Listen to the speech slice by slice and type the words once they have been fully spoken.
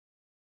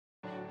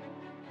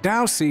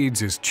Dow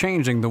Seeds is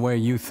changing the way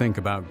you think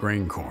about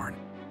grain corn.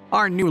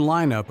 Our new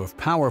lineup of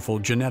powerful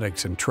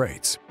genetics and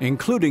traits,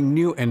 including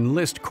new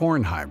Enlist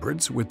corn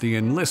hybrids with the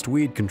Enlist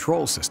weed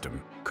control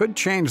system, could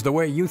change the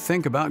way you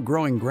think about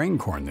growing grain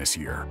corn this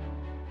year.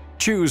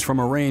 Choose from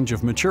a range of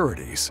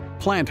maturities,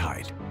 plant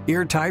height,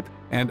 ear type,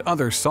 and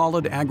other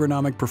solid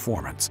agronomic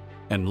performance,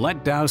 and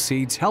let Dow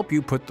Seeds help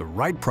you put the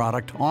right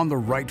product on the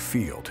right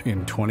field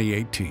in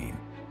 2018.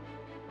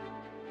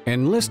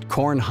 Enlist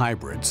corn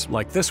hybrids,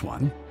 like this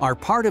one, are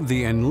part of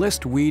the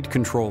Enlist weed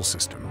control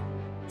system.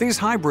 These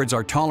hybrids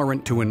are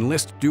tolerant to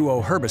Enlist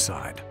Duo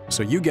herbicide,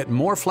 so you get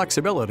more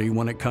flexibility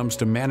when it comes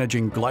to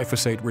managing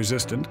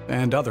glyphosate-resistant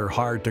and other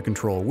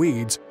hard-to-control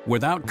weeds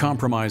without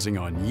compromising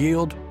on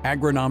yield,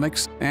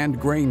 agronomics, and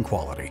grain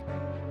quality.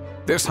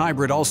 This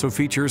hybrid also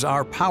features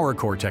our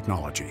PowerCore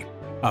technology,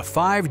 a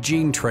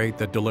 5-gene trait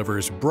that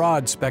delivers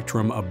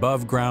broad-spectrum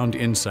above-ground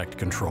insect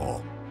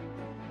control.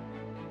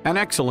 An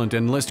excellent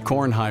Enlist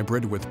corn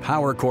hybrid with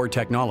PowerCore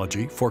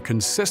technology for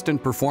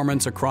consistent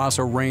performance across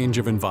a range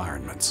of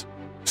environments.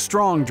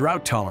 Strong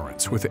drought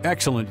tolerance with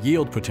excellent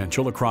yield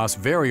potential across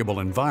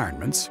variable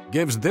environments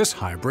gives this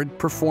hybrid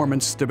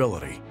performance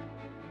stability.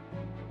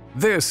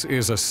 This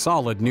is a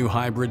solid new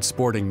hybrid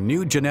sporting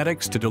new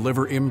genetics to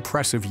deliver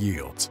impressive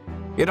yields.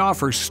 It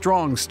offers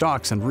strong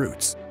stalks and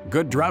roots,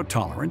 good drought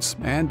tolerance,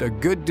 and a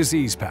good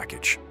disease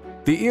package.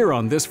 The ear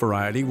on this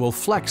variety will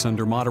flex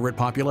under moderate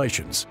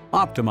populations,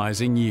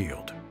 optimizing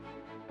yield.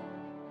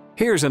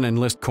 Here's an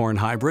Enlist corn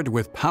hybrid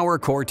with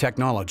PowerCore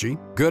technology,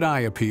 good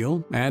eye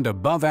appeal, and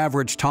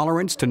above-average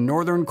tolerance to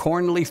northern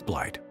corn leaf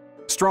blight.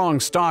 Strong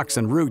stalks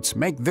and roots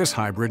make this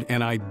hybrid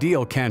an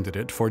ideal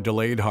candidate for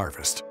delayed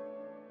harvest.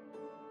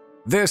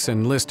 This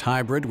Enlist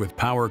hybrid with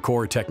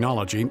PowerCore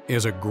technology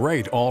is a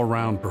great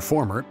all-round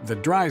performer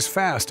that dries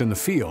fast in the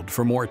field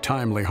for more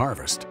timely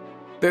harvest.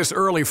 This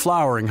early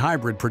flowering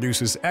hybrid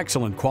produces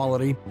excellent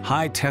quality,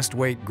 high test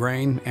weight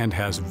grain, and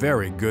has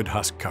very good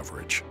husk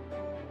coverage.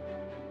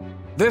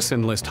 This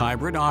Enlist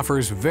hybrid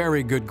offers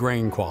very good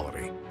grain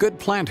quality, good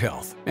plant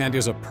health, and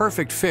is a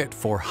perfect fit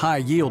for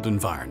high-yield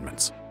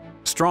environments.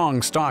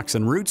 Strong stalks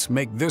and roots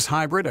make this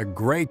hybrid a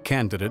great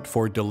candidate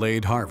for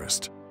delayed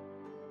harvest.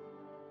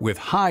 With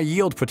high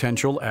yield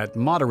potential at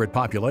moderate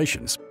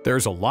populations,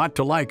 there's a lot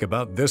to like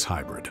about this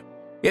hybrid.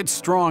 Its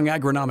strong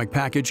agronomic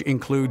package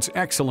includes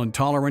excellent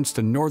tolerance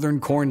to northern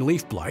corn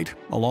leaf blight,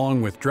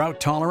 along with drought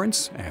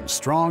tolerance and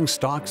strong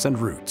stalks and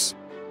roots.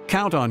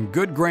 Count on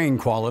good grain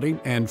quality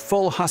and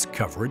full husk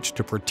coverage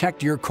to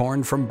protect your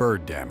corn from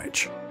bird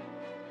damage.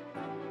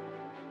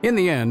 In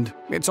the end,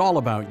 it's all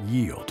about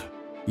yield.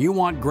 You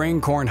want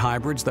grain corn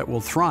hybrids that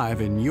will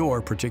thrive in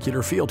your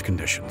particular field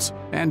conditions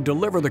and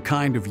deliver the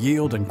kind of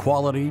yield and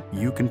quality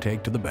you can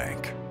take to the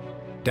bank.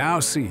 Dow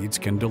Seeds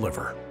can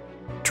deliver.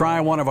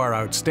 Try one of our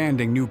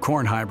outstanding new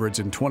corn hybrids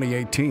in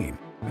 2018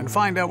 and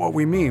find out what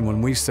we mean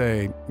when we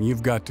say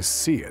you've got to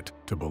see it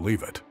to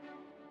believe it.